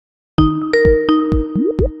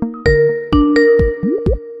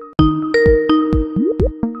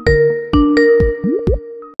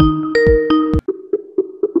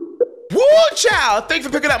thanks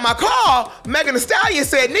for picking up my call. Megan Thee Stallion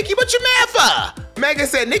said, Nicki, what you mad for? Megan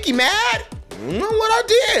said, Nicki mad? What I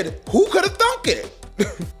did. Who could have thunk it?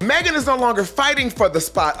 Megan is no longer fighting for the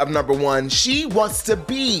spot of #1. She wants to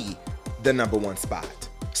be the #1 spot.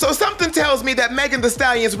 So something tells me that Megan Thee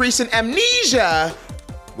Stallion's recent amnesia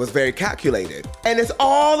was very calculated. And it's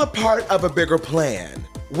all a part of a bigger plan.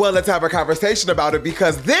 Well, let's have a conversation about it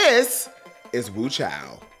because this is Woo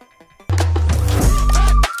Chow.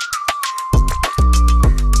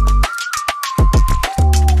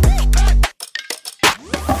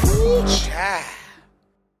 Woo Chow.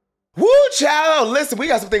 Woo Chow. Listen, we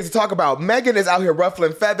got some things to talk about. Megan is out here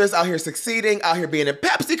ruffling feathers, out here succeeding, out here being in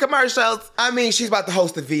Pepsi commercials. I mean, she's about to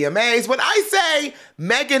host the VMAs. When I say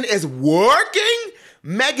Megan is working,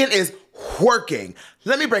 Megan is working.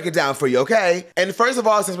 Let me break it down for you, okay? And first of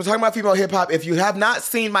all, since we're talking about female hip hop, if you have not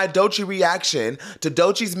seen my Doja reaction to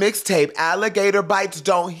Doja's mixtape, Alligator Bites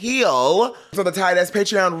Don't Heal, it's on the Tight Ass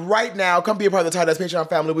Patreon right now. Come be a part of the Tight Ass Patreon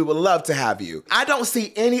family. We would love to have you. I don't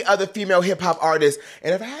see any other female hip hop artists,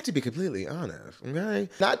 and if I had to be completely honest, okay?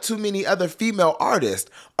 Not too many other female artists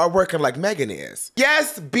are working like Megan is.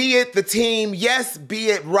 Yes, be it the team. Yes, be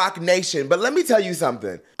it Rock Nation. But let me tell you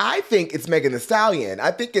something. I think it's Megan Thee Stallion. I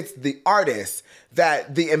think it's the artist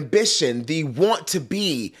that the ambition, the want to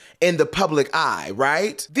be in the public eye,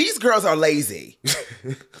 right? These girls are lazy.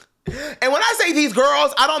 And when I say these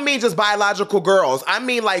girls, I don't mean just biological girls. I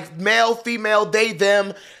mean like male, female, they,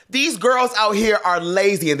 them. These girls out here are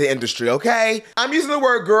lazy in the industry, okay? I'm using the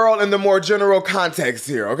word girl in the more general context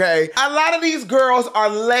here, okay? A lot of these girls are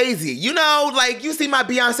lazy. You know, like you see my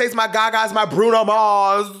Beyoncé's, my Gaga's, my Bruno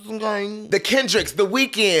Mars, okay? The Kendricks, the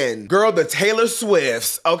Weeknd, girl, the Taylor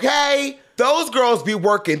Swifts, okay? Those girls be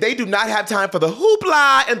working. They do not have time for the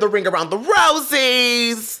hoopla and the ring around the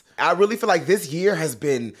rosies. I really feel like this year has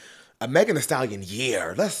been a Megan Thee Stallion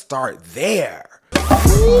year. Let's start there.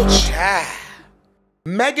 Ooh, child.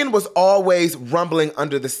 Megan was always rumbling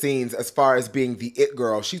under the scenes as far as being the it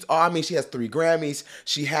girl. She has 3 Grammys.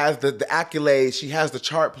 She has the accolades. She has the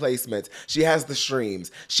chart placements. She has the streams.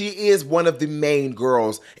 She is one of the main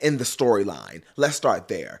girls in the storyline. Let's start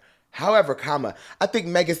there. However, I think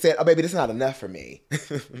Megan said, oh, baby, this is not enough for me.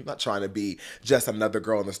 I'm not trying to be just another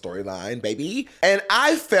girl in the storyline, baby. And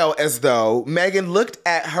I felt as though Megan looked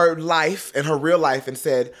at her life and her real life and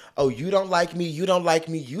said, oh, you don't like me, you don't like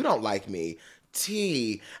me, you don't like me.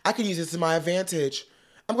 I can use this to my advantage.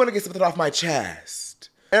 I'm gonna get something off my chest.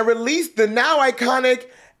 And release the now iconic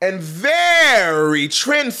and very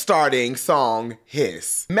trend-starting song,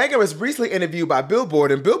 Hiss. Megan was recently interviewed by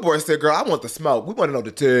Billboard, and Billboard said, girl, I want the smoke. We wanna know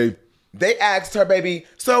the tea. They asked her, baby,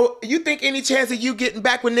 so you think any chance of you getting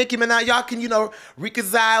back with Nicki Minaj, y'all can,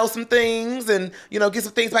 reconcile some things and, get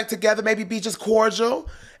some things back together, maybe be just cordial?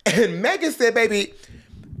 And Megan said, baby,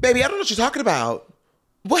 I don't know what you're talking about.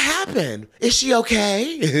 What happened? Is she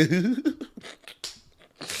okay?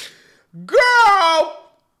 Girl,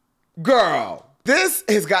 this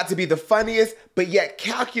has got to be the funniest but yet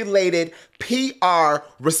calculated PR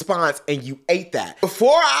response, and you ate that.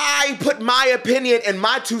 Before I put my opinion and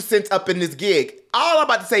my 2 cents up in this gig, all I'm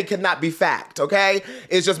about to say cannot be fact, okay?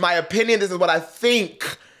 It's just my opinion. This is what I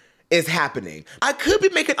think is happening. I could be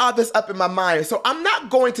making all this up in my mind, so I'm not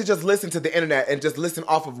going to just listen to the internet and just listen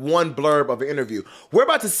off of one blurb of an interview. We're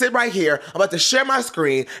about to sit right here, I'm about to share my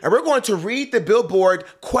screen, and we're going to read the Billboard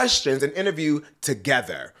questions and interview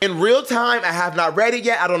together. In real time, I have not read it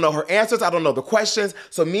yet. I don't know her answers, I don't know the questions,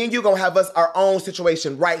 so me and you gonna have us our own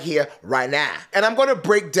situation right here, right now. And I'm gonna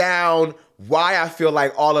break down why I feel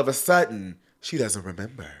like all of a sudden, she doesn't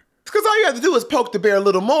remember. It's because all you have to do is poke the bear a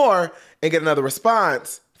little more and get another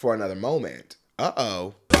response for another moment.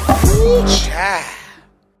 Uh-oh. Ooh, child.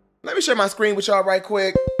 Let me share my screen with y'all right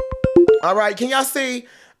quick. All right, can y'all see?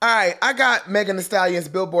 All right, I got Megan Thee Stallion's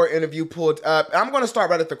Billboard interview pulled up. I'm gonna start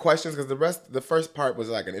right at the questions because the first part was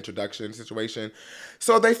like an introduction situation.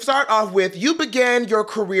 So they start off with, you began your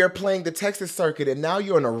career playing the Texas circuit and now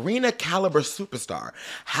you're an arena caliber superstar.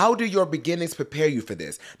 How do your beginnings prepare you for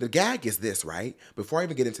this? The gag is this, right? Before I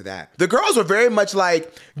even get into that. The girls were very much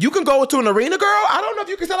like, you can go to an arena, girl? I don't know if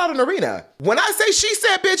you can sell out an arena. When I say she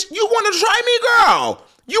said, bitch, you wanna try me, girl?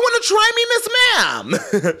 You wanna try me, Miss Ma'am?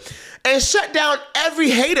 And shut down every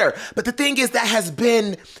hater. But the thing is, that has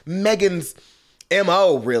been Megan's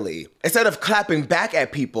MO, really. Instead of clapping back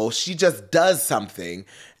at people, she just does something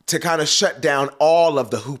to kind of shut down all of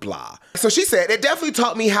the hoopla. So she said, it definitely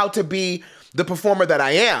taught me how to be the performer that I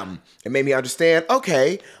am. It made me understand,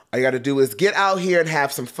 okay, all you gotta do is get out here and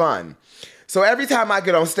have some fun. So every time I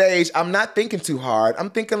get on stage, I'm not thinking too hard. I'm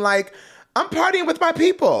thinking like, I'm partying with my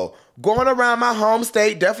people. Going around my home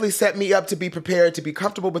state definitely set me up to be prepared to be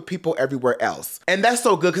comfortable with people everywhere else. And that's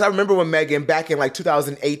so good because I remember when Megan, back in like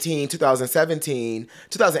 2018, 2017,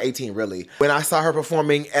 2018 really, when I saw her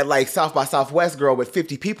performing at like South by Southwest, girl, with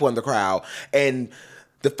 50 people in the crowd, and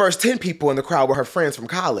the first 10 people in the crowd were her friends from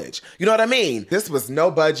college. You know what I mean? This was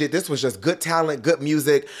no budget. This was just good talent, good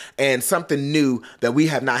music, and something new that we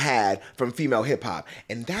have not had from female hip hop.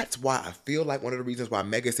 And that's why I feel like one of the reasons why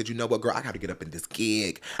Megan said, you know what, girl, I gotta get up in this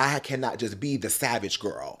gig. I cannot just be the savage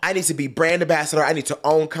girl. I need to be brand ambassador. I need to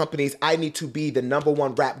own companies. I need to be the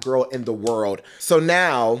 #1 rap girl in the world. So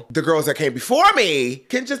now the girls that came before me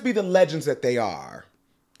can just be the legends that they are.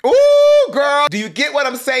 Ooh, girl, do you get what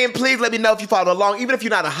I'm saying? Please let me know if you follow along, even if you're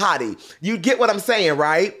not a hottie. You get what I'm saying,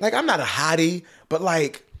 right? Like, I'm not a hottie, but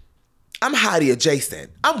like, I'm hottie adjacent.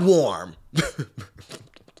 I'm warm.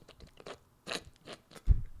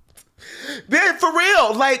 Man, for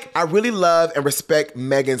real, like, I really love and respect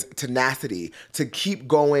Megan's tenacity to keep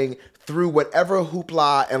going through whatever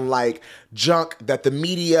hoopla and like junk that the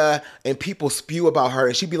media and people spew about her.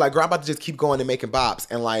 And she'd be like, girl, I'm about to just keep going and making bops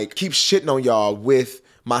and like keep shitting on y'all with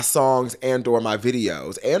my songs and or my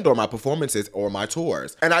videos and or my performances or my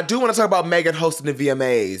tours. And I do want to talk about Megan hosting the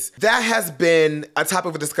VMAs. That has been a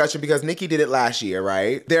topic of discussion because Nicki did it last year,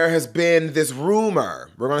 right? There has been this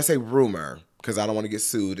rumor, we're gonna say rumor, because I don't want to get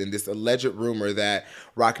sued, and this alleged rumor that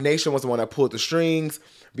Roc Nation was the one that pulled the strings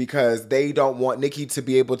because they don't want Nicki to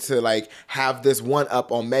be able to like have this one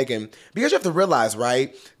up on Megan. Because you have to realize,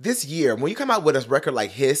 right, this year, when you come out with a record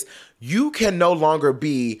like Hiss, you can no longer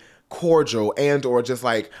be cordial and or just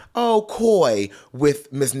like, oh, coy with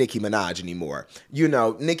Miss Nicki Minaj anymore. You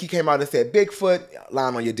know, Nicki came out and said, Bigfoot,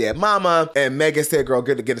 lying on your dead mama. And Megan said, girl,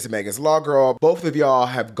 good to get into Megan's Law, girl. Both of y'all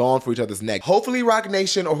have gone for each other's neck. Hopefully Roc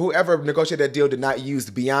Nation or whoever negotiated that deal did not use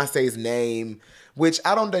Beyonce's name, which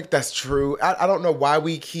I don't think that's true. I don't know why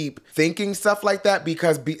we keep thinking stuff like that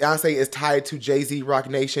because Beyonce is tied to Jay-Z, Roc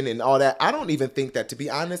Nation and all that. I don't even think that, to be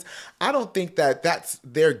honest. I don't think that that's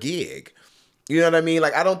their gig. You know what I mean?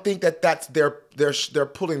 Like, I don't think that that's they're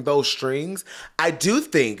pulling those strings. I do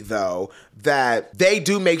think, though, that they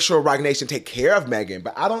do make sure Roc Nation take care of Megan,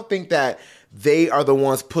 but I don't think that they are the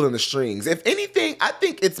ones pulling the strings. If anything, I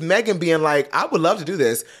think it's Megan being like, I would love to do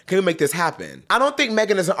this. Can we make this happen? I don't think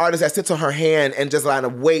Megan is an artist that sits on her hand and just kind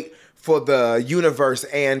of wait for the universe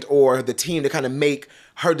and or the team to kind of make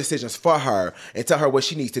her decisions for her and tell her what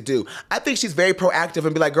she needs to do. I think she's very proactive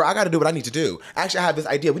and be like, girl, I gotta do what I need to do. Actually, I have this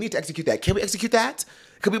idea. We need to execute that. Can we execute that?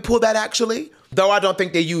 Can we pull that actually? Though I don't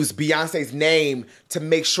think they use Beyonce's name to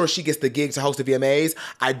make sure she gets the gig to host the VMAs,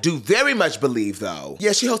 I do very much believe though.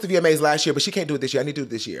 Yeah, she hosted VMAs last year, but she can't do it this year. I need to do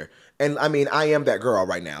it this year. And I mean, I am that girl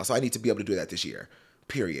right now, so I need to be able to do that this year.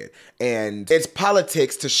 Period. And it's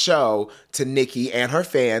politics to show to Nicki and her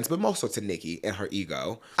fans, but mostly to Nicki and her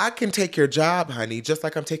ego. I can take your job, honey, just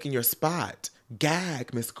like I'm taking your spot.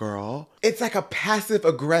 Gag, Miss Girl. It's like a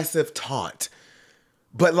passive-aggressive taunt,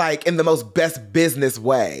 but like in the most best business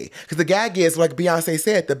way. Because the gag is, like Beyonce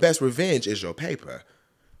said, the best revenge is your paper.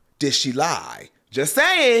 Did she lie? Just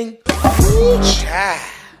saying. Ooh,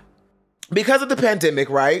 child. Because of the pandemic,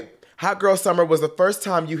 right? Hot Girl Summer was the first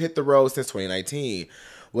time you hit the road since 2019.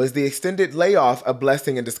 Was the extended layoff a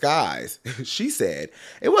blessing in disguise? She said,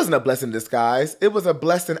 it wasn't a blessing in disguise. It was a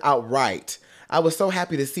blessing outright. I was so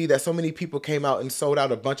happy to see that so many people came out and sold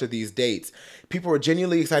out a bunch of these dates. People were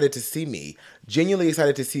genuinely excited to see me, genuinely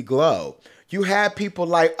excited to see Glow. You had people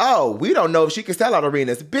like, oh, we don't know if she can sell out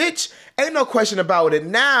arenas. Bitch, ain't no question about it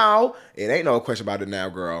now. It ain't no question about it now,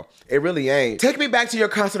 girl. It really ain't. Take me back to your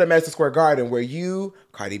concert at Madison Square Garden where you,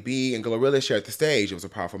 Cardi B, and Glorilla shared the stage. It was a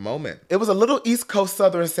powerful moment. It was a little East Coast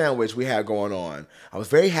Southern sandwich we had going on. I was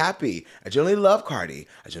very happy. I genuinely love Cardi.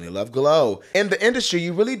 I genuinely love Glow. In the industry,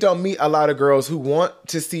 you really don't meet a lot of girls who want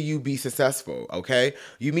to see you be successful, okay?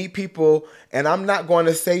 You meet people, and I'm not going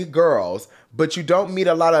to say girls, but you don't meet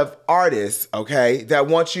a lot of artists, okay, that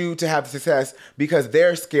want you to have success because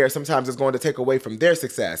they're scared sometimes it's going to take away from their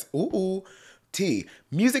success. Ooh, T.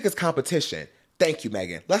 Music is competition. Thank you,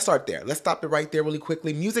 Megan. Let's start there. Let's stop it right there really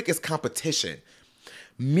quickly. Music is competition.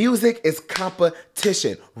 Music is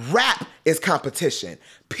competition. Rap is competition.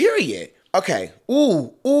 Period. Okay.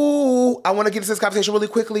 Ooh. I want to get into this conversation really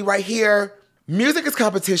quickly right here. Music is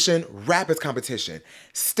competition, rap is competition.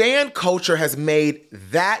 Stan culture has made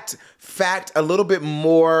that fact a little bit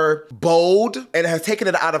more bold and has taken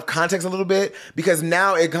it out of context a little bit because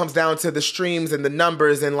now it comes down to the streams and the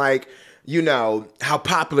numbers and like you know, how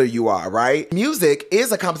popular you are, right? Music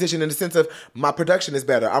is a competition in the sense of my production is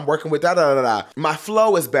better. I'm working with da-da-da-da. My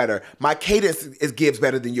flow is better. My cadence gives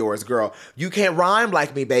better than yours, girl. You can't rhyme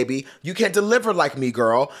like me, baby. You can't deliver like me,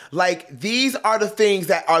 girl. Like, these are the things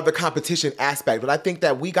that are the competition aspect. But I think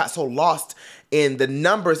that we got so lost in the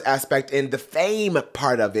numbers aspect and the fame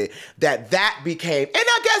part of it that became, and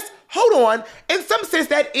I guess, hold on, in some sense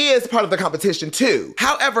that is part of the competition too.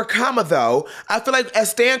 However, though, I feel like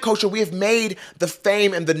as stan culture, we have made the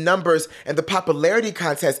fame and the numbers and the popularity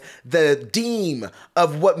contest the deem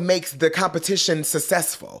of what makes the competition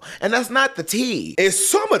successful. And that's not the tea. It's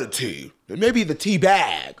some of the tea. Maybe the tea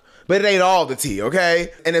bag. But it ain't all the tea,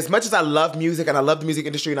 okay? And as much as I love music and I love the music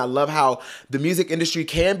industry and I love how the music industry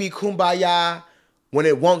can be kumbaya when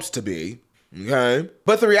it wants to be, okay?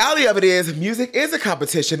 But the reality of it is music is a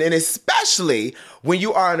competition, and especially when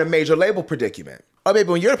you are in a major label predicament. Oh,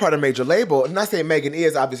 baby, when you're a part of a major label, I'm not saying Megan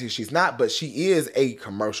is, obviously she's not, but she is a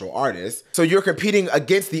commercial artist. So you're competing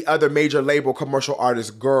against the other major label commercial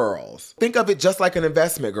artist girls. Think of it just like an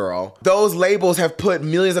investment, girl. Those labels have put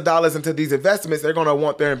millions of dollars into these investments. They're gonna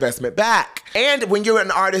want their investment back. And when you're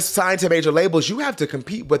an artist signed to major labels, you have to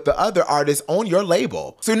compete with the other artists on your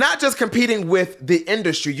label. So you're not just competing with the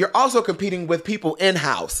industry, you're also competing with people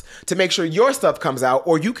in-house to make sure your stuff comes out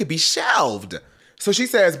or you could be shelved. So she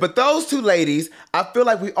says, but those two ladies, I feel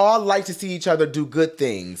like we all like to see each other do good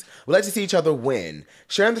things. We like to see each other win.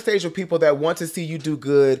 Sharing the stage with people that want to see you do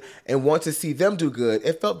good and want to see them do good,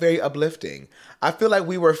 it felt very uplifting. I feel like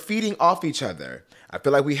we were feeding off each other. I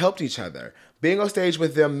feel like we helped each other. Being on stage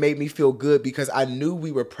with them made me feel good because I knew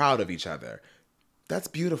we were proud of each other. That's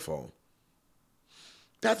beautiful.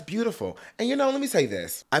 That's beautiful. And you know, let me say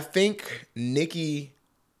this. I think Nicki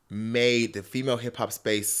made the female hip hop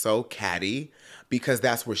space so catty because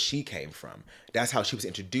that's where she came from. That's how she was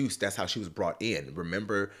introduced. That's how she was brought in.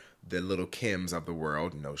 Remember the Little Kims of the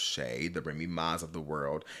world, no shade, the Remy Ma's of the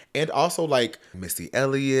world, and also like Missy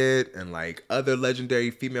Elliott and like other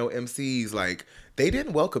legendary female MCs, like they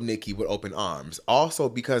didn't welcome Nicki with open arms. Also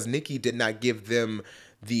because Nicki did not give them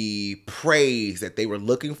the praise that they were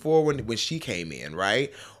looking for when she came in,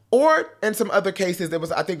 right? Or in some other cases, there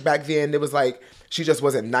was, I think back then, it was like she just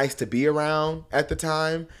wasn't nice to be around at the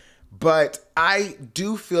time. But I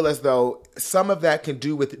do feel as though some of that can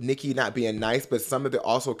do with Nicki not being nice, but some of it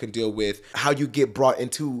also can deal with how you get brought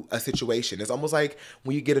into a situation. It's almost like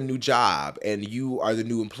when you get a new job and you are the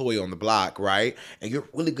new employee on the block, right? And you're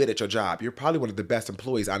really good at your job. You're probably one of the best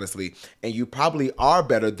employees, honestly. And you probably are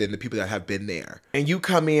better than the people that have been there. And you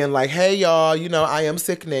come in like, hey, y'all, you know, I am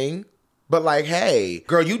sickening. But like, hey,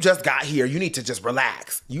 girl, you just got here. You need to just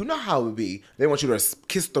relax. You know how it would be. They want you to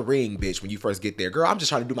kiss the ring, bitch, when you first get there. Girl, I'm just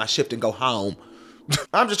trying to do my shift and go home.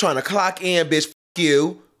 I'm just trying to clock in, bitch. F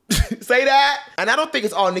you. Say that. And I don't think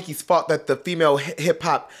it's all Nicki's fault that the female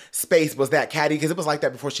hip-hop space was that catty, because it was like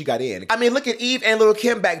that before she got in. I mean, look at Eve and Lil'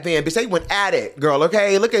 Kim back then, bitch. They went at it, girl,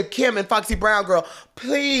 okay? Look at Kim and Foxy Brown, girl.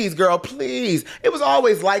 Please, girl, please. It was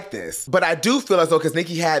always like this. But I do feel as though, because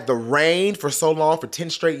Nicki had the reign for so long, for 10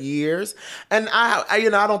 straight years, and I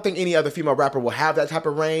don't think any other female rapper will have that type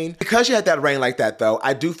of reign. Because she had that reign like that, though,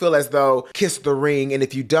 I do feel as though kiss the ring, and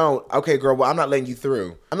if you don't, okay, girl, well, I'm not letting you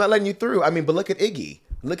through. I'm not letting you through. I mean, but look at Iggy.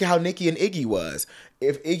 Look at how Nicki and Iggy was.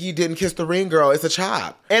 If Iggy didn't kiss the ring, girl, it's a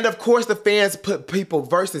chop. And of course, the fans put people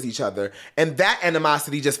versus each other. And that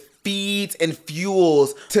animosity just feeds and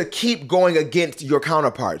fuels to keep going against your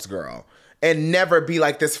counterparts, girl. And never be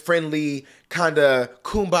like this friendly kind of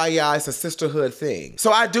kumbaya, it's a sisterhood thing.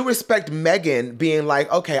 So I do respect Megan being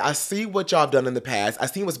like, okay, I see what y'all have done in the past. I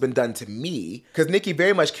see what's been done to me. Because Nicki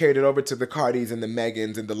very much carried it over to the Cardis and the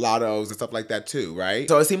Megans and the Lottos and stuff like that too, right?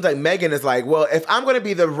 So it seems like Megan is like, well, if I'm going to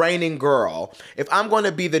be the reigning girl, if I'm going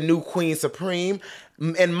to be the new Queen Supreme,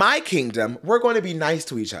 in my kingdom, we're going to be nice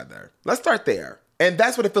to each other. Let's start there. And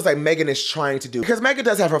that's what it feels like Megan is trying to do. Because Megan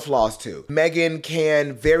does have her flaws too. Megan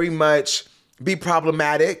can very much be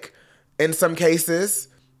problematic in some cases.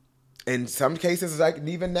 In some cases, like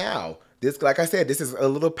even now. This, like I said, this is a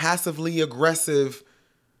little passively aggressive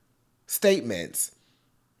statements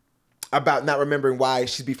about not remembering why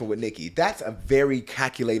she's beefing with Nicki. That's a very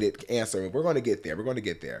calculated answer. We're going to get there. We're going to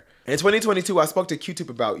get there. In 2022, I spoke to Q-Tip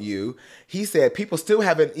about you. He said, people still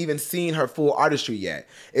haven't even seen her full artistry yet.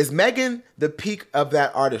 Is Megan the peak of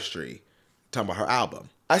that artistry? Talking about her album.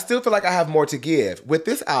 I still feel like I have more to give. With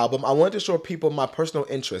this album, I wanted to show people my personal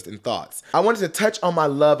interest and thoughts. I wanted to touch on my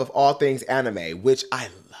love of all things anime, which I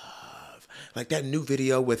love. Like that new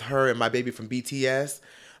video with her and my baby from BTS.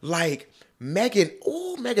 Like, Megan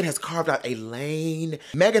has carved out a lane.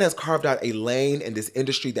 Megan has carved out a lane in this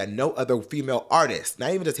industry that no other female artist, not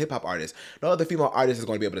even just hip hop artist, no other female artist is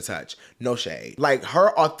going to be able to touch. No shade. Like, her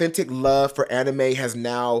authentic love for anime has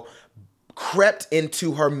now crept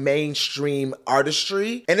into her mainstream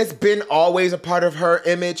artistry, and it's been always a part of her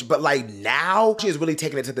image, but like now she is really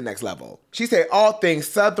taking it to the next level. She said, all things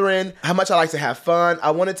Southern, how much I like to have fun,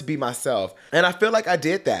 I wanted to be myself, and I feel like I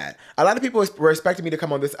did that. A lot of people were expecting me to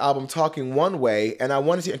come on this album talking one way, and I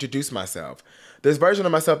wanted to introduce myself. This version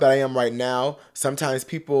of myself that I am right now, sometimes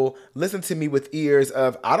people listen to me with ears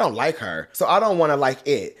of, I don't like her, so I don't want to like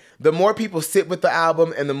it. The more people sit with the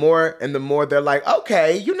album, and the more they're like,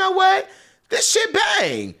 okay, you know what? This shit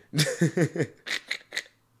bang.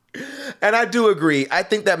 And I do agree. I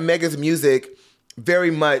think that Megan's music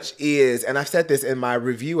very much is, and I've said this in my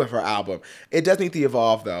review of her album, it does need to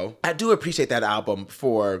evolve though. I do appreciate that album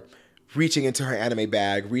for reaching into her anime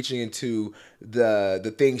bag, reaching into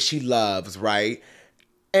the things she loves, right?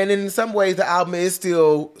 And in some ways, the album is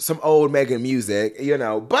still some old Megan music, you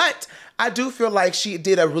know, but I do feel like she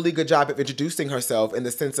did a really good job of introducing herself in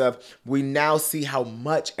the sense of we now see how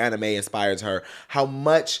much anime inspires her, how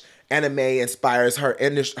much anime inspires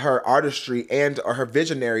her artistry and or her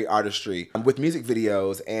visionary artistry with music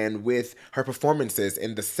videos and with her performances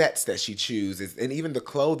and the sets that she chooses and even the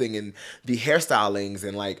clothing and the hairstylings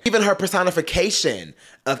and like even her personification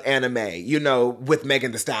of anime, you know, with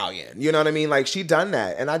Megan Thee Stallion. You know what I mean? Like, she done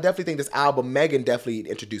that. And I definitely think this album, Megan definitely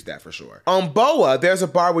introduced that for sure. On Boa, there's a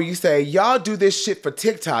bar where you say, y'all do this shit for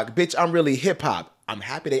TikTok. Bitch, I'm really hip hop. I'm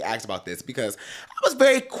happy they asked about this because I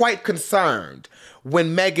was quite concerned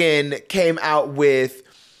when Megan came out with,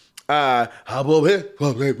 girl, when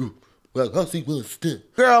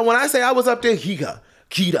I say I was up there,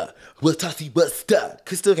 Kita, was tossy but stuck.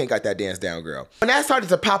 Still can't got that dance down, girl. When that started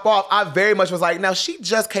to pop off, I very much was like, now she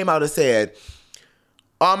just came out and said,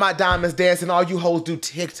 all my diamonds dancing, all you hoes do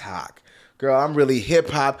TikTok. Girl, I'm really hip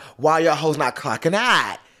hop. Why y'all hoes not clocking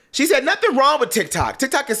that? She said nothing wrong with TikTok.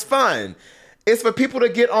 TikTok is fun. It's for people to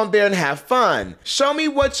get on there and have fun. Show me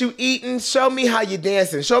what you eating. Show me how you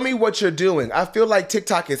dancing. Show me what you're doing. I feel like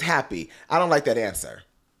TikTok is happy. I don't like that answer.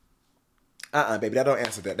 Baby, that don't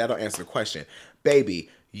answer that. That don't answer the question. Baby,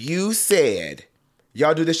 you said,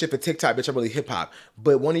 y'all do this shit for TikTok, bitch, I'm really hip hop.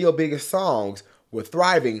 But one of your biggest songs were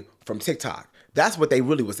thriving from TikTok. That's what they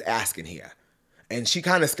really was asking here. And she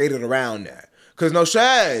kind of skated around that. Cause no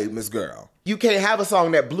shade, Miss Girl. You can't have a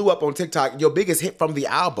song that blew up on TikTok, your biggest hit from the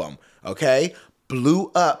album, okay?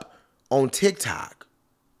 Blew up on TikTok.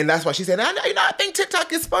 And that's why she said, I think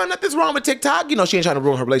TikTok is fun. Nothing's wrong with TikTok. You know, she ain't trying to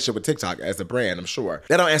ruin her relationship with TikTok as a brand, I'm sure.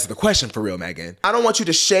 That don't answer the question for real, Megan. I don't want you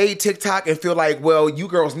to shade TikTok and feel like, well, you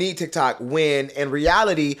girls need TikTok when in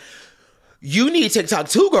reality, you need TikTok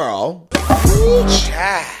too, girl. Ooh,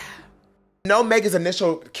 child. No, Megan's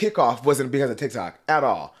initial kickoff wasn't because of TikTok at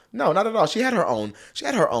all. No, not at all. She had her own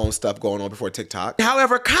stuff going on before TikTok.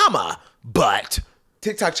 However, but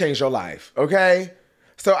TikTok changed your life, okay?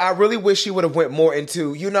 So I really wish she would have went more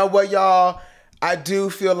into, you know what, y'all? I do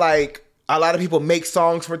feel like a lot of people make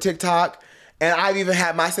songs for TikTok, and I've even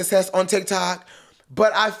had my success on TikTok,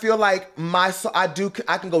 but I feel like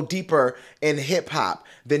I can go deeper in hip hop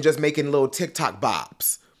than just making little TikTok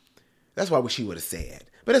bops. That's what she would have said.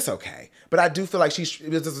 But it's okay. But I do feel like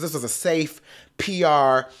this was a safe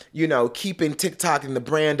PR, you know, keeping TikTok and the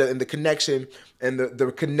brand and the connection and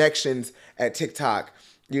the connections at TikTok,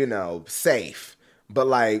 you know, safe. But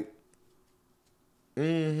like,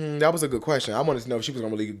 that was a good question. I wanted to know if she was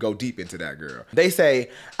gonna really go deep into that, girl. They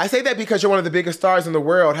say, I say that because you're one of the biggest stars in the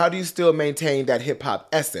world. How do you still maintain that hip hop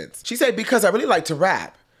essence? She said, because I really like to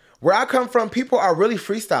rap. Where I come from, people are really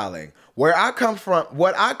freestyling. What I come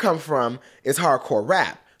from is hardcore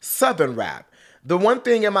rap, Southern rap. The one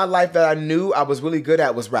thing in my life that I knew I was really good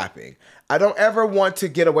at was rapping. I don't ever want to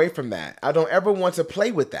get away from that. I don't ever want to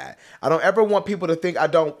play with that. I don't ever want people to think I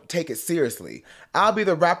don't take it seriously. I'll be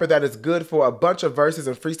the rapper that is good for a bunch of verses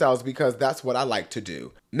and freestyles because that's what I like to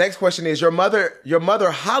do. Next question is, your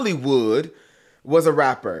mother Hollywood was a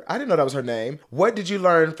rapper. I didn't know that was her name. What did you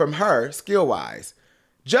learn from her skill-wise?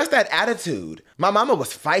 Just that attitude. My mama was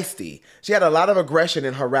feisty. She had a lot of aggression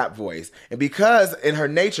in her rap voice. And because in her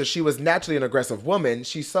nature, she was naturally an aggressive woman,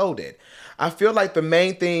 she sold it. I feel like the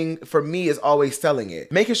main thing for me is always selling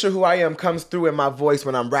it. Making sure who I am comes through in my voice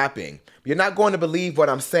when I'm rapping. You're not going to believe what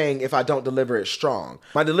I'm saying if I don't deliver it strong.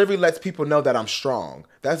 My delivery lets people know that I'm strong.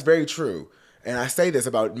 That's very true. And I say this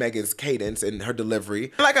about Megan's cadence and her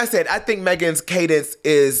delivery. Like I said, I think Megan's cadence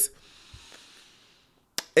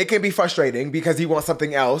it can be frustrating because he wants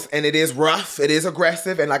something else, and it is rough, it is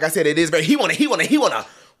aggressive, and like I said, it is very, he wanna,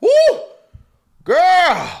 woo!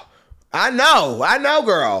 Girl! I know,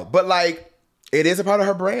 girl. But like, it is a part of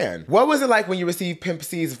her brand. What was it like when you received Pimp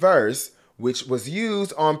C's verse, which was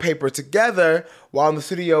used on paper together while in the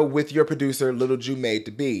studio with your producer, Lil Ju made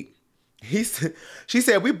the beat? She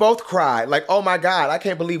said, we both cried. Like, oh my God, I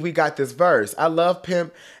can't believe we got this verse. I love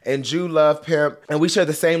Pimp and Ju love Pimp. And we share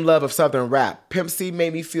the same love of Southern rap. Pimp C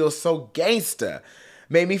made me feel so gangsta.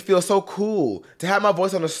 Made me feel so cool. To have my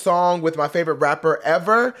voice on a song with my favorite rapper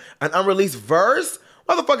ever, an unreleased verse?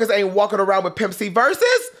 Motherfuckers ain't walking around with Pimp C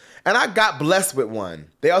verses. And I got blessed with one.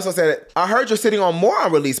 They also said, I heard you're sitting on more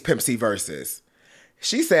unreleased Pimp C verses.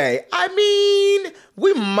 She said, I mean,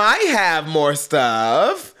 we might have more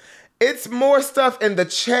stuff. It's more stuff in the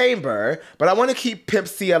chamber, but I want to keep Pimp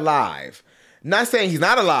C alive. Not saying he's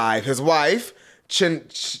not alive. His wife, Chinara,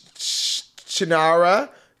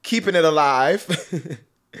 keeping it alive.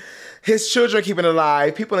 His children keeping it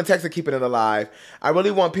alive. People in Texas keeping it alive. I really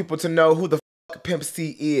want people to know who the fuck Pimp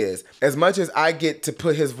C is. As much as I get to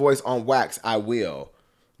put his voice on wax, I will.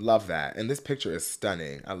 Love that. And this picture is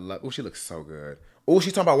stunning. Oh, she looks so good. Oh,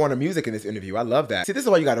 she's talking about Warner Music in this interview. I love that. See, this is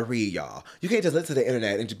why you gotta read, y'all. You can't just listen to the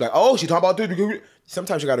internet and just be like, oh, she's talking about this.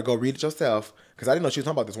 Sometimes you gotta go read it yourself, because I didn't know she was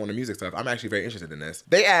talking about this Warner Music stuff. I'm actually very interested in this.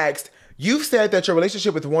 They asked, you've said that your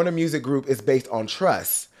relationship with Warner Music Group is based on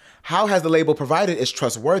trust. How has the label provided its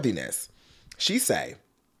trustworthiness? She say,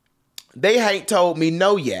 they ain't told me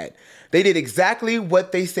no yet. They did exactly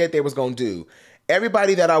what they said they was gonna do.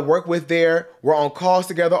 Everybody that I work with there, we're on calls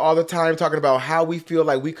together all the time talking about how we feel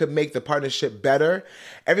like we could make the partnership better.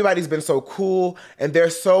 Everybody's been so cool and they're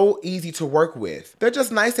so easy to work with. They're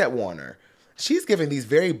just nice at Warner. She's giving these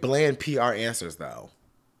very bland PR answers though,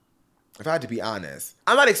 if I had to be honest.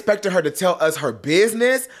 I'm not expecting her to tell us her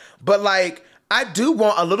business, but like, I do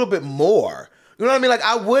want a little bit more. You know what I mean? Like,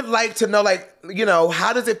 I would like to know, like, you know,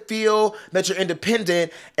 how does it feel that you're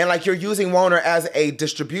independent and like you're using Warner as a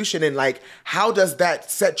distribution, and like, how does that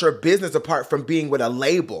set your business apart from being with a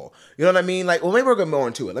label? You know what I mean? Like, well, maybe we're gonna go more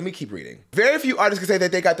into it. Let me keep reading. Very few artists can say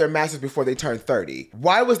that they got their masters before they turn 30.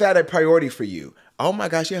 Why was that a priority for you? Oh my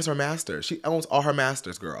gosh, she has her masters. She owns all her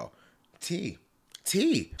masters, girl. T.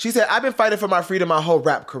 She said, I've been fighting for my freedom my whole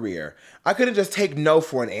rap career. I couldn't just take no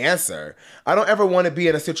for an answer. I don't ever want to be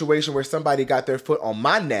in a situation where somebody got their foot on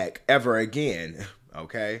my neck ever again.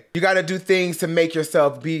 Okay? You got to do things to make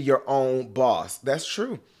yourself be your own boss. That's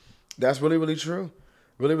true. That's really, really true.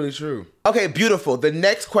 Really, really true. Okay, beautiful. The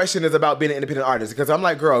next question is about being an independent artist, because I'm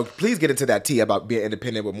like, girl, please get into that tea about being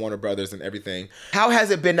independent with Warner Brothers and everything. How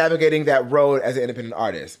has it been navigating that road as an independent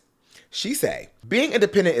artist? She say, being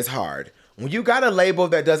independent is hard. When you got a label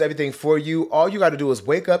that does everything for you, all you got to do is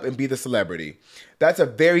wake up and be the celebrity. That's a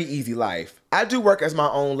very easy life. I do work as my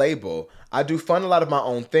own label. I do fund a lot of my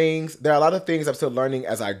own things. There are a lot of things I'm still learning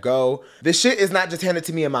as I go. This shit is not just handed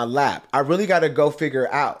to me in my lap. I really got to go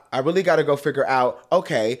figure out.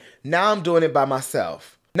 Okay, now I'm doing it by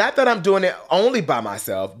myself. Not that I'm doing it only by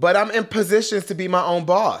myself, but I'm in positions to be my own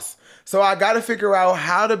boss. So I got to figure out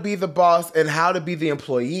how to be the boss and how to be the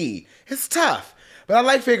employee. It's tough. But I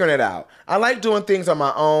like figuring it out. I like doing things on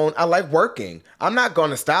my own. I like working. I'm not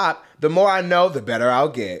going to stop. The more I know, the better I'll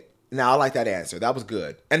get. Now, I like that answer. That was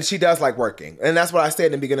good. And she does like working. And that's what I said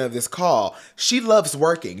in the beginning of this call. She loves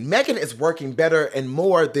working. Megan is working better and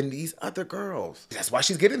more than these other girls. That's why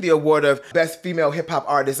she's getting the award of Best Female Hip Hop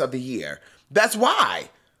Artist of the Year. That's why.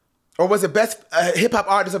 Or was it Best Hip Hop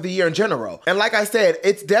Artist of the Year in general? And like I said,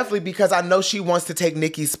 it's definitely because I know she wants to take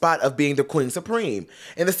Nicki's spot of being the Queen Supreme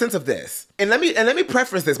in the sense of this. And let me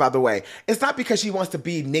preface this, by the way. It's not because she wants to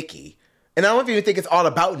be Nicki. And I don't even think it's all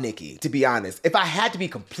about Nicki, to be honest. If I had to be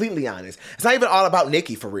completely honest, it's not even all about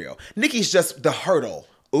Nicki for real. Nicki's just the hurdle.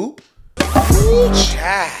 Oop. Ooh,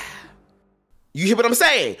 child. You hear what I'm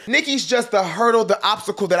saying? Nicki's just the hurdle, the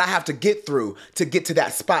obstacle that I have to get through to get to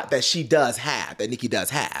that spot that she does have, that Nicki does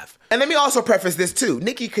have. And let me also preface this too.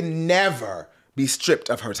 Nicki can never be stripped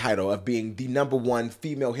of her title of being the #1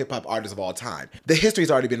 female hip hop artist of all time. The history's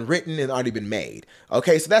already been written and already been made.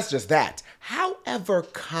 Okay, so that's just that. However,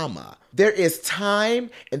 there is time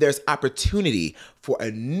and there's opportunity for a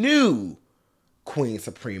new Queen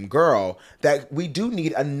Supreme girl, that we do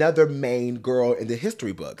need another main girl in the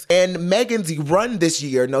history books. And Megan's run this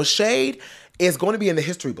year, no shade, is going to be in the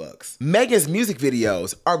history books. Megan's music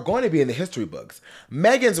videos are going to be in the history books.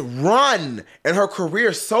 Megan's run in her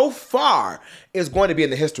career so far is going to be in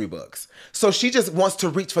the history books. So she just wants to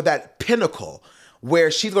reach for that pinnacle where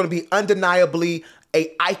she's going to be undeniably an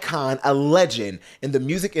icon, a legend in the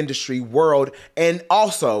music industry world, and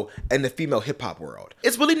also in the female hip hop world.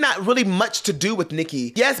 It's really not really much to do with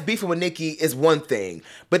Nicki. Yes, beefing with Nicki is one thing,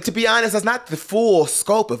 but to be honest, that's not the full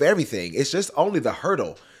scope of everything. It's just only the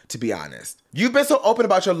hurdle to be honest. You've been so open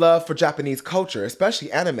about your love for Japanese culture,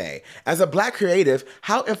 especially anime. As a Black creative,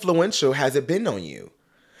 how influential has it been on you?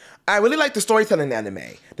 I really like the storytelling in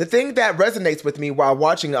anime. The thing that resonates with me while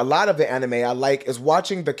watching a lot of the anime I like is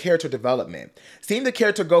watching the character development. Seeing the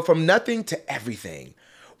character go from nothing to everything.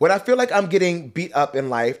 When I feel like I'm getting beat up in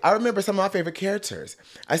life, I remember some of my favorite characters.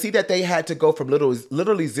 I see that they had to go from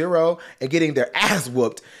literally zero and getting their ass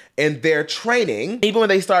whooped in their training, even when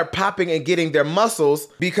they start popping and getting their muscles,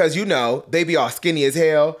 because you know, they be all skinny as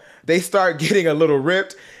hell. They start getting a little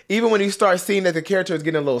ripped. Even when you start seeing that the character is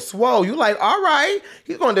getting a little swole, you like, all right,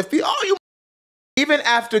 he's going to defeat all you. Even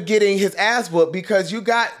after getting his ass whooped, because you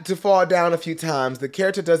got to fall down a few times, the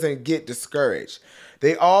character doesn't get discouraged.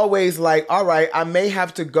 They always like, all right, I may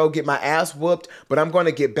have to go get my ass whooped, but I'm going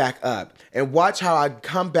to get back up. And watch how I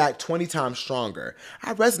come back 20 times stronger.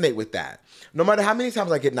 I resonate with that. No matter how many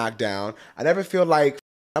times I get knocked down, I never feel like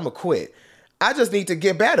I'm going to quit. I just need to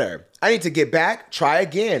get better. I need to get back, try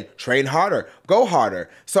again, train harder, go harder,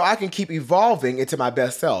 so I can keep evolving into my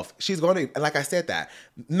best self. She's going to, and like I said that,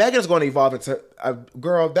 Megan's going to evolve into a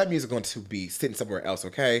girl, that music's going to be sitting somewhere else,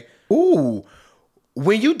 okay? Ooh,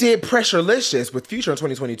 when you did Pressurelicious with Future in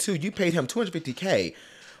 2022, you paid him $250K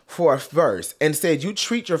for a verse and said you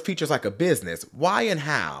treat your features like a business. Why and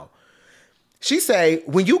how? She say,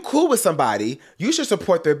 when you cool with somebody, you should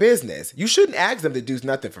support their business. You shouldn't ask them to do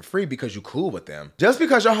nothing for free because you cool with them. Just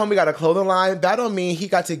because your homie got a clothing line, that don't mean he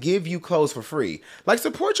got to give you clothes for free. Like,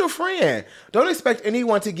 support your friend. Don't expect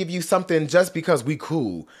anyone to give you something just because we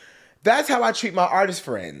cool. That's how I treat my artist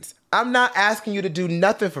friends. I'm not asking you to do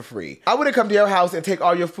nothing for free. I wouldn't come to your house and take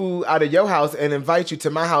all your food out of your house and invite you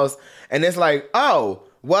to my house and it's like, oh,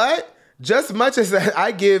 what? Just much as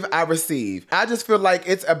I give, I receive. I just feel like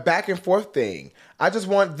it's a back and forth thing. I just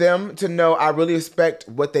want them to know I really respect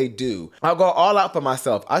what they do. I'll go all out for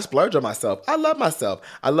myself. I splurge on myself. I love myself.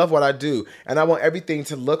 I love what I do. And I want everything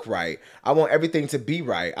to look right. I want everything to be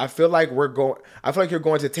right. I feel like you're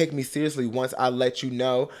going to take me seriously once I let you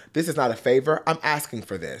know this is not a favor. I'm asking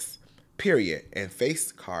for this. Period. And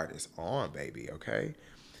face card is on, baby, okay?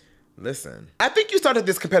 Listen, I think you started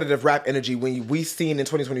this competitive rap energy when we seen in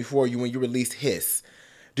 2024 when you released Hiss.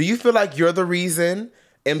 Do you feel like you're the reason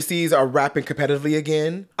MCs are rapping competitively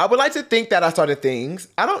again? I would like to think that I started things.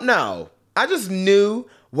 I don't know. I just knew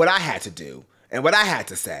what I had to do and what I had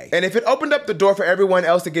to say. And if it opened up the door for everyone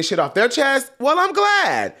else to get shit off their chest, well, I'm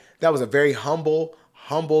glad. That was a very humble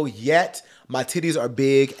yet my titties are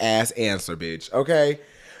big ass answer, bitch, okay?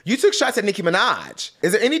 You took shots at Nicki Minaj.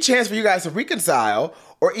 Is there any chance for you guys to reconcile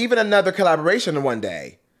or even another collaboration one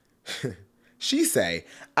day? She say,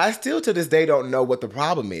 I still to this day don't know what the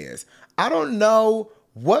problem is. I don't know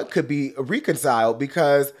what could be reconciled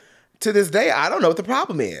because to this day, I don't know what the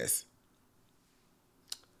problem is.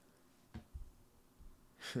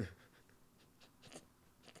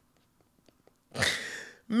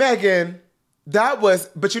 Megan,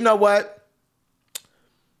 but you know what?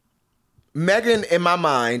 Megan, in my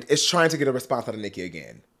mind, is trying to get a response out of Nicki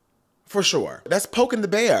again. For sure. That's poking the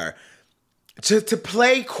bear. To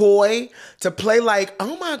play coy, to play like,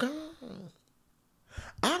 oh my God,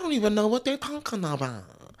 I don't even know what they're talking about.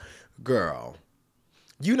 Girl,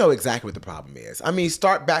 you know exactly what the problem is. I mean,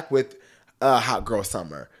 start back with Hot Girl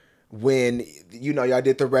Summer. When, you know, y'all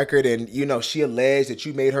did the record and, you know, she alleged that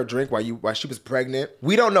you made her drink while she was pregnant.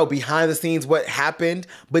 We don't know behind the scenes what happened,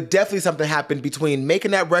 but definitely something happened between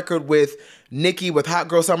making that record with Nicki with Hot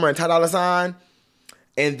Girl Summer and Ty Dolla $ign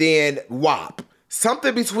and then WAP.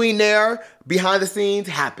 Something between there, behind the scenes,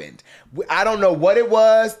 happened. I don't know what it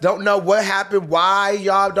was, don't know what happened, why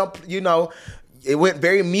y'all don't, you know, it went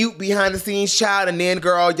very mute behind the scenes, child, and then,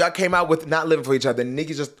 girl, y'all came out with not living for each other.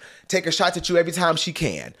 Nicki just taking shots at you every time she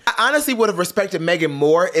can. I honestly would have respected Megan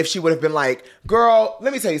more if she would have been like, girl,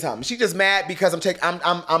 let me tell you something. She just mad because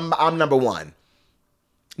I'm number one.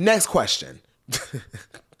 Next question.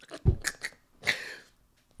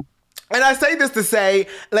 And I say this to say,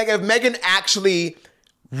 like, if Megan actually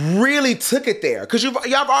really took it there, because y'all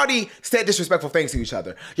have already said disrespectful things to each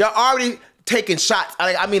other. Y'all already taking shots.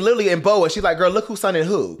 I mean, literally in Boa, she's like, girl, look who's sonning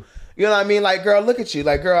who. You know what I mean? Like, girl, look at you.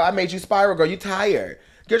 Like, girl, I made you spiral, girl. You tired.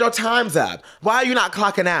 Get your time's up. Why are you not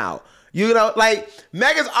clocking out? You know, like,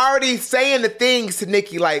 Megan's already saying the things to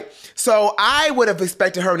Nicki. Like, so I would have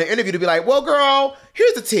expected her in the interview to be like, well, girl,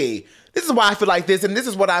 here's the tea. This is why I feel like this, and this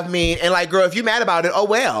is what I mean. And like, girl, if you're mad about it, oh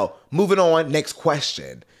well. Moving on, next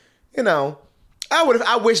question. You know,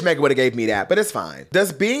 I wish Megan would have gave me that, but it's fine.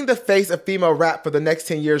 Does being the face of female rap for the next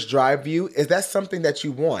 10 years drive you? Is that something that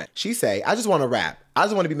you want? She say, I just want to rap. I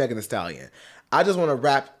just want to be Megan Thee Stallion. I just want to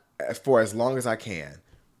rap for as long as I can.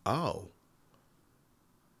 Oh.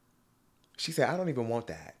 She said, I don't even want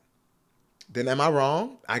that. Then am I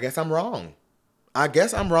wrong? I guess I'm wrong. I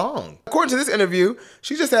guess I'm wrong. According to this interview,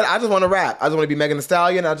 she just said, I just want to rap. I just want to be Megan Thee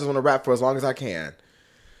Stallion. I just want to rap for as long as I can.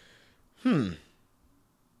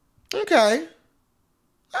 Okay.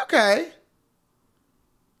 Okay.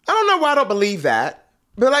 I don't know why I don't believe that.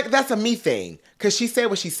 But like, that's a me thing. Because she said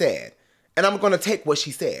what she said. And I'm going to take what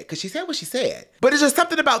she said. Because she said what she said. But it's just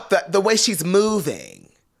something about the way she's moving.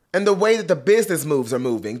 And the way that the business moves are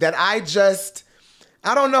moving. That I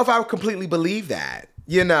don't know if I would completely believe that.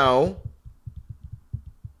 You know?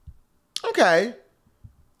 Okay.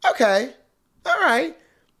 Okay. All right.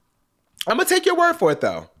 I'm going to take your word for it,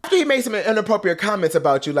 though. After he made some inappropriate comments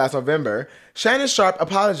about you last November, Shannon Sharp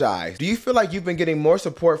apologized. Do you feel like you've been getting more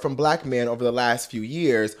support from black men over the last few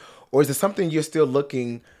years, or is it something you're still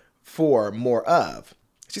looking for more of?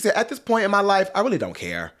 She said, at this point in my life, I really don't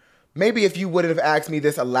care. Maybe if you would have asked me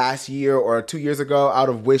this last year or 2 years ago, I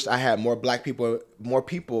would have wished I had more black people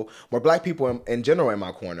in general in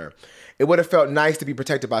my corner. It would have felt nice to be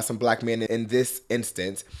protected by some black men in this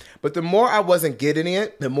instance. But the more I wasn't getting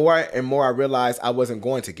it, the more I realized I wasn't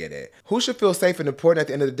going to get it. Who should feel safe and important at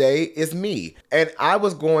the end of the day is me. And I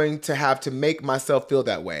was going to have to make myself feel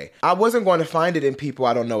that way. I wasn't going to find it in people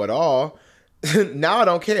I don't know at all. Now I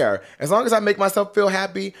don't care. As long as I make myself feel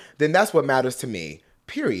happy, then that's what matters to me.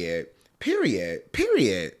 Period. Period.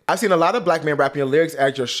 Period. I've seen a lot of black men rapping your lyrics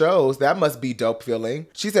at your shows. That must be dope feeling.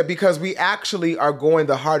 She said, because we actually are going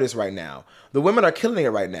the hardest right now. The women are killing it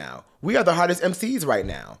right now. We are the hardest MCs right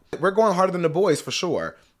now. We're going harder than the boys for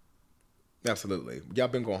sure. Absolutely. Y'all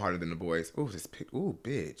been going harder than the boys. Ooh,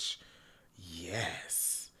 bitch.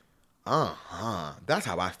 Yes. That's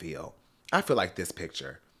how I feel. I feel like this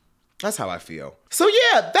picture. That's how I feel. So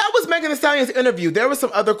yeah, that was Megan Thee Stallion's interview. There were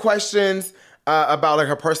some other questions about like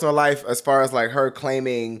her personal life, as far as like her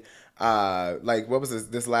claiming, like what was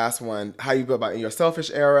this last one? How you feel about in your selfish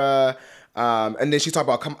era, and then she talked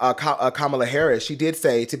about Kamala Harris. She did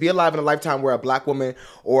say, to be alive in a lifetime where a black woman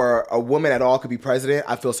or a woman at all could be president,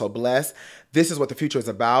 I feel so blessed. This is what the future is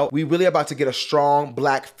about. We really about to get a strong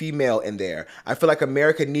black female in there. I feel like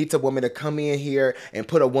America needs a woman to come in here and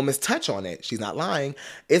put a woman's touch on it. She's not lying.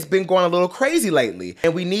 It's been going a little crazy lately.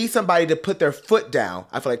 And we need somebody to put their foot down.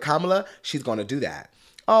 I feel like Kamala, she's going to do that.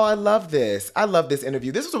 Oh, I love this. I love this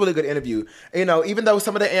interview. This was a really good interview. You know, even though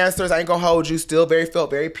some of the answers, I ain't gonna hold you, still felt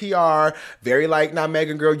very PR, very like, nah,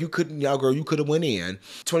 Megan, girl, you could have went in.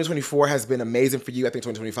 2024 has been amazing for you. I think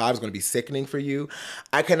 2025 is gonna be sickening for you.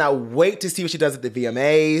 I cannot wait to see what she does at the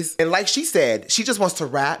VMAs. And like she said, she just wants to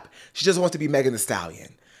rap. She just wants to be Megan Thee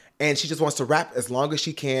Stallion. And she just wants to rap as long as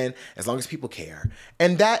she can, as long as people care.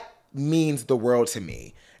 And that means the world to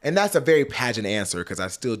me. And that's a very pageant answer, because I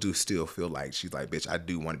still feel like she's like, bitch, I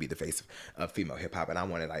do want to be the face of female hip hop, and I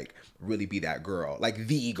want to like really be that girl, like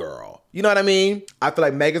the girl. You know what I mean? I feel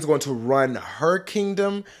like Megan's going to run her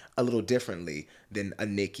kingdom a little differently than a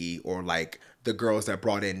Nicki, or like the girls that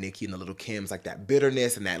brought in Nicki and the Little Kims, like that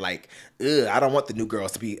bitterness and that like, I don't want the new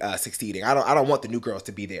girls to be succeeding. I don't want the new girls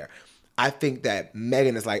to be there. I think that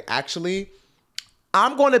Megan is like, actually,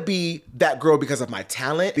 I'm going to be that girl because of my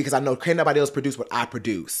talent, because I know can't nobody else produce what I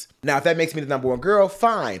produce. Now, if that makes me the #1 girl,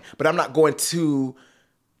 fine. But I'm not going to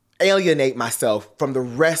alienate myself from the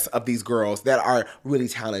rest of these girls that are really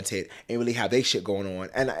talented and really have their shit going on.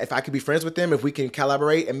 And if I can be friends with them, if we can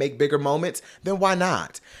collaborate and make bigger moments, then why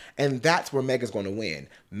not? And that's where Megan's going to win.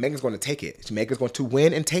 Megan's going to take it. Megan's going to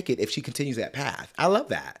win and take it if she continues that path. I love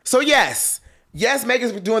that. So yes,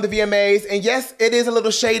 Megan's doing the VMAs, and yes, it is a little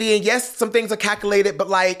shady, and yes, some things are calculated, but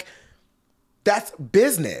like, that's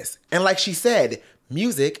business. And like she said,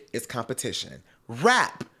 music is competition.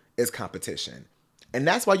 Rap is competition. And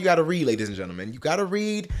that's why you gotta read, ladies and gentlemen. You gotta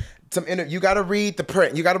read you gotta read the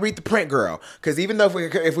print. You gotta read the print, girl. Because even though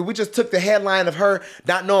if we just took the headline of her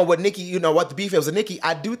not knowing what Nicki, you know, what the beef is with Nicki,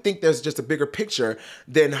 I do think there's just a bigger picture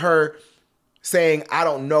than her saying, I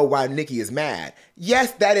don't know why Nicki is mad.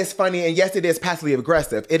 Yes, that is funny, and yes, it is passively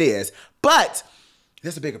aggressive. It is. But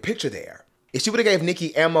there's a bigger picture there. If she would have gave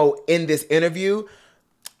Nicki ammo in this interview,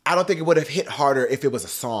 I don't think it would have hit harder if it was a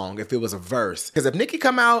song, if it was a verse. Because if Nicki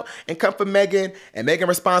come out and come for Megan, and Megan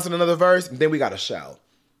responds to another verse, then we got a show.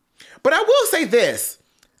 But I will say this,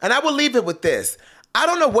 and I will leave it with this. I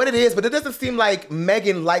don't know what it is, but it doesn't seem like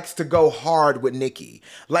Megan likes to go hard with Nicki.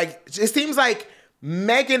 Like, it seems like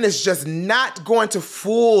Megan is just not going to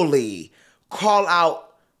fully call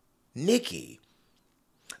out Nicki.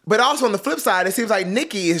 But also on the flip side, it seems like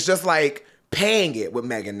Nicki is just like paying it with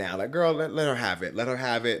Megan now. Like, girl, let her have it. Let her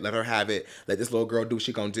have it. Let her have it. Let this little girl do what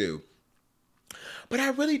she gonna do. But I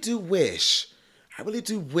really do wish,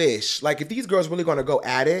 like if these girls really gonna go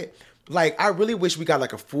at it, Like, I really wish we got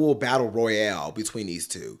like a full battle royale between these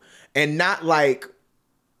two. And not like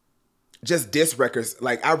just diss records.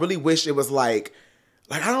 Like, I really wish it was like,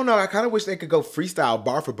 I don't know, I kind of wish they could go freestyle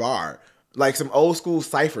bar for bar. Like some old school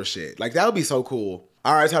cypher shit. Like, that would be so cool.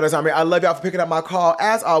 All right, Tyler, I love y'all for picking up my call.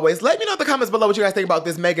 As always, let me know in the comments below what you guys think about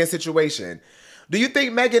this Megan situation. Do you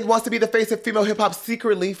think Megan wants to be the face of female hip-hop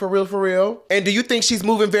secretly, for real, for real? And do you think she's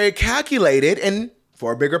moving very calculated and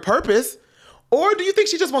for a bigger purpose? Or do you think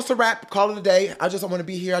she just wants to rap, call it a day? I just don't want to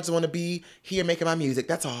be here. I just want to be here making my music.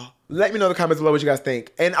 That's all. Let me know in the comments below what you guys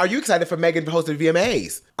think. And are you excited for Megan to host the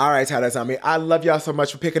VMAs? All right, Tyler, I love y'all so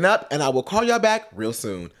much for picking up, and I will call y'all back real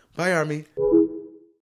soon. Bye, Army.